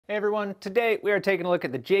Hey everyone, today we are taking a look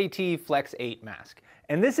at the JT Flex 8 mask.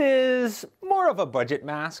 And this is more of a budget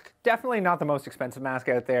mask. Definitely not the most expensive mask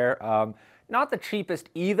out there. Not the cheapest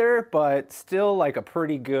either, but still like a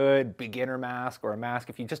pretty good beginner mask, or a mask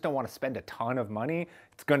if you just don't want to spend a ton of money.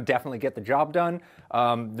 It's going to definitely get the job done.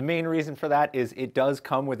 The main reason for that is it does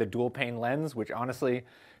come with a dual pane lens, which honestly,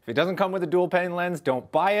 if it doesn't come with a dual pane lens,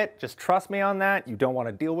 don't buy it. Just trust me on that. You don't want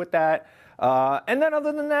to deal with that. And then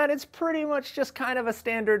other than that, it's pretty much just kind of a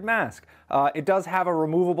standard mask. It does have a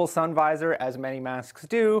removable sun visor, as many masks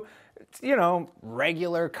do. It's, you know,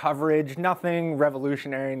 regular coverage, nothing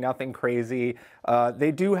revolutionary, nothing crazy.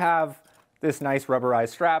 They do have this nice rubberized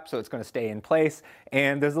strap, so it's going to stay in place.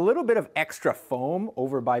 And there's a little bit of extra foam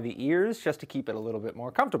over by the ears just to keep it a little bit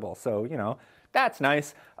more comfortable. So, you know, that's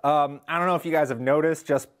nice. I don't know if you guys have noticed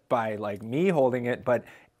just by like me holding it, but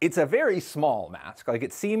it's a very small mask. Like,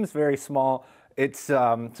 it seems very small. It's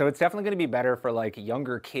so it's definitely going to be better for like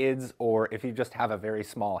younger kids, or if you just have a very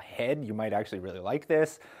small head, you might actually really like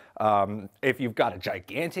this. If you've got a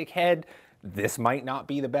gigantic head, this might not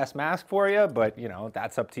be the best mask for you, but you know,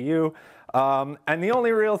 that's up to you. And the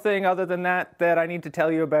only real thing other than that that I need to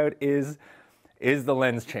tell you about is the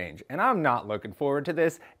lens change. And I'm not looking forward to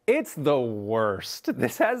this. It's the worst.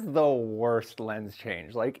 This has the worst lens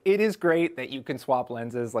change. Like, it is great that you can swap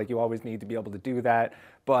lenses, like you always need to be able to do that,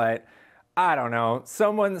 but I don't know,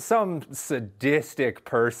 some sadistic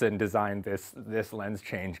person designed this lens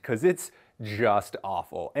change, because it's just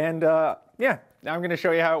awful. And yeah, now I'm gonna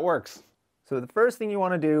show you how it works. So the first thing you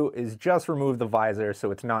want to do is just remove the visor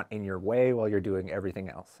so it's not in your way while you're doing everything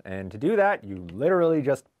else. And to do that, you literally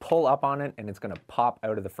just pull up on it and it's going to pop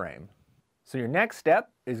out of the frame. So your next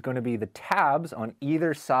step is going to be the tabs on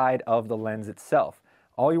either side of the lens itself.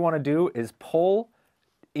 All you want to do is pull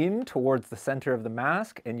in towards the center of the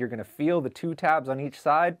mask, and you're going to feel the two tabs on each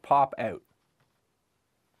side pop out.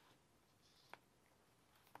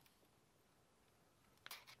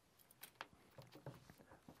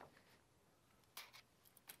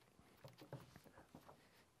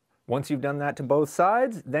 Once you've done that to both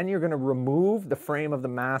sides, then you're going to remove the frame of the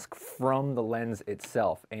mask from the lens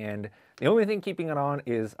itself. And the only thing keeping it on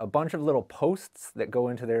is a bunch of little posts that go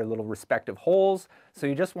into their little respective holes. So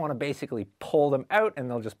you just want to basically pull them out and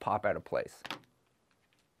they'll just pop out of place.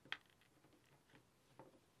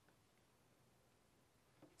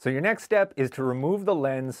 So your next step is to remove the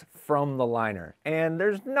lens from the liner. And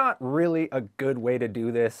there's not really a good way to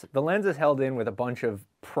do this. The lens is held in with a bunch of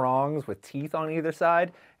prongs with teeth on either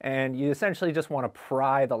side, and you essentially just want to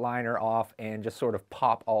pry the liner off and just sort of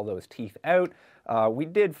pop all those teeth out. We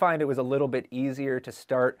did find it was a little bit easier to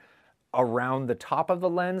start around the top of the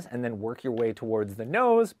lens and then work your way towards the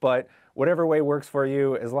nose, but whatever way works for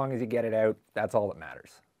you, as long as you get it out, that's all that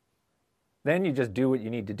matters. Then you just do what you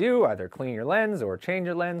need to do, either clean your lens or change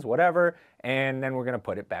your lens, whatever, and then we're going to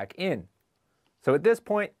put it back in. So at this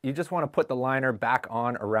point, you just want to put the liner back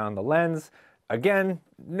on around the lens. Again,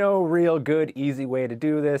 no real good, easy way to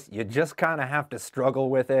do this. You just kind of have to struggle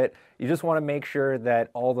with it. You just want to make sure that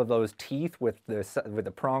all of those teeth with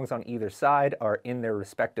the prongs on either side are in their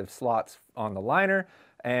respective slots on the liner.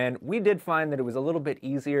 And we did find that it was a little bit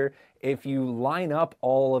easier if you line up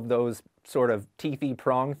all of those sort of teethy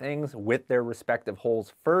prong things with their respective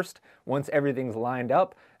holes first. Once everything's lined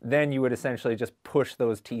up, then you would essentially just push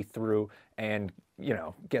those teeth through and, you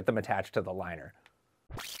know, get them attached to the liner.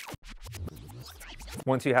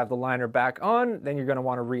 Once you have the liner back on, then you're going to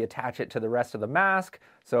want to reattach it to the rest of the mask.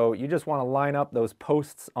 So you just want to line up those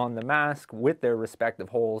posts on the mask with their respective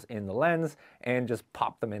holes in the lens and just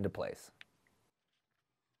pop them into place.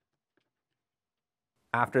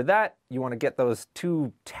 After that, you want to get those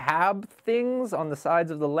two tab things on the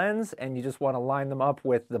sides of the lens, and you just want to line them up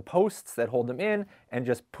with the posts that hold them in and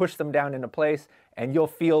just push them down into place, and you'll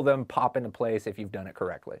feel them pop into place if you've done it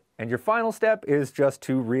correctly. And your final step is just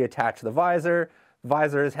to reattach the visor. The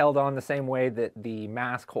visor is held on the same way that the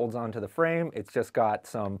mask holds onto the frame. It's just got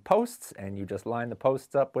some posts, and you just line the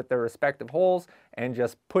posts up with their respective holes and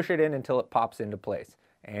just push it in until it pops into place.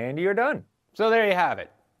 And you're done. So there you have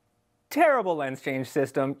it. Terrible lens change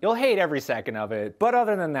system. You'll hate every second of it, but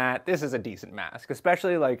other than that, this is a decent mask,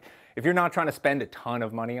 especially like if you're not trying to spend a ton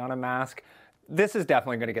of money on a mask. This is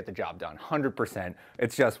definitely going to get the job done, 100%.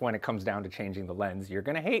 It's just when it comes down to changing the lens, you're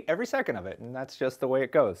going to hate every second of it, and that's just the way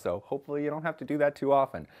it goes. So hopefully you don't have to do that too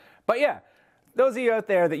often. But yeah, those of you out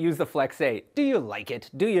there that use the Flex 8, do you like it?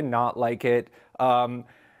 Do you not like it?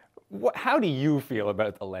 How do you feel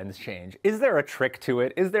about the lens change? Is there a trick to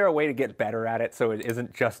it? Is there a way to get better at it so it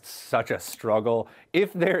isn't just such a struggle?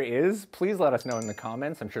 If there is, please let us know in the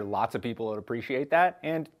comments. I'm sure lots of people would appreciate that,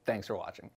 and thanks for watching.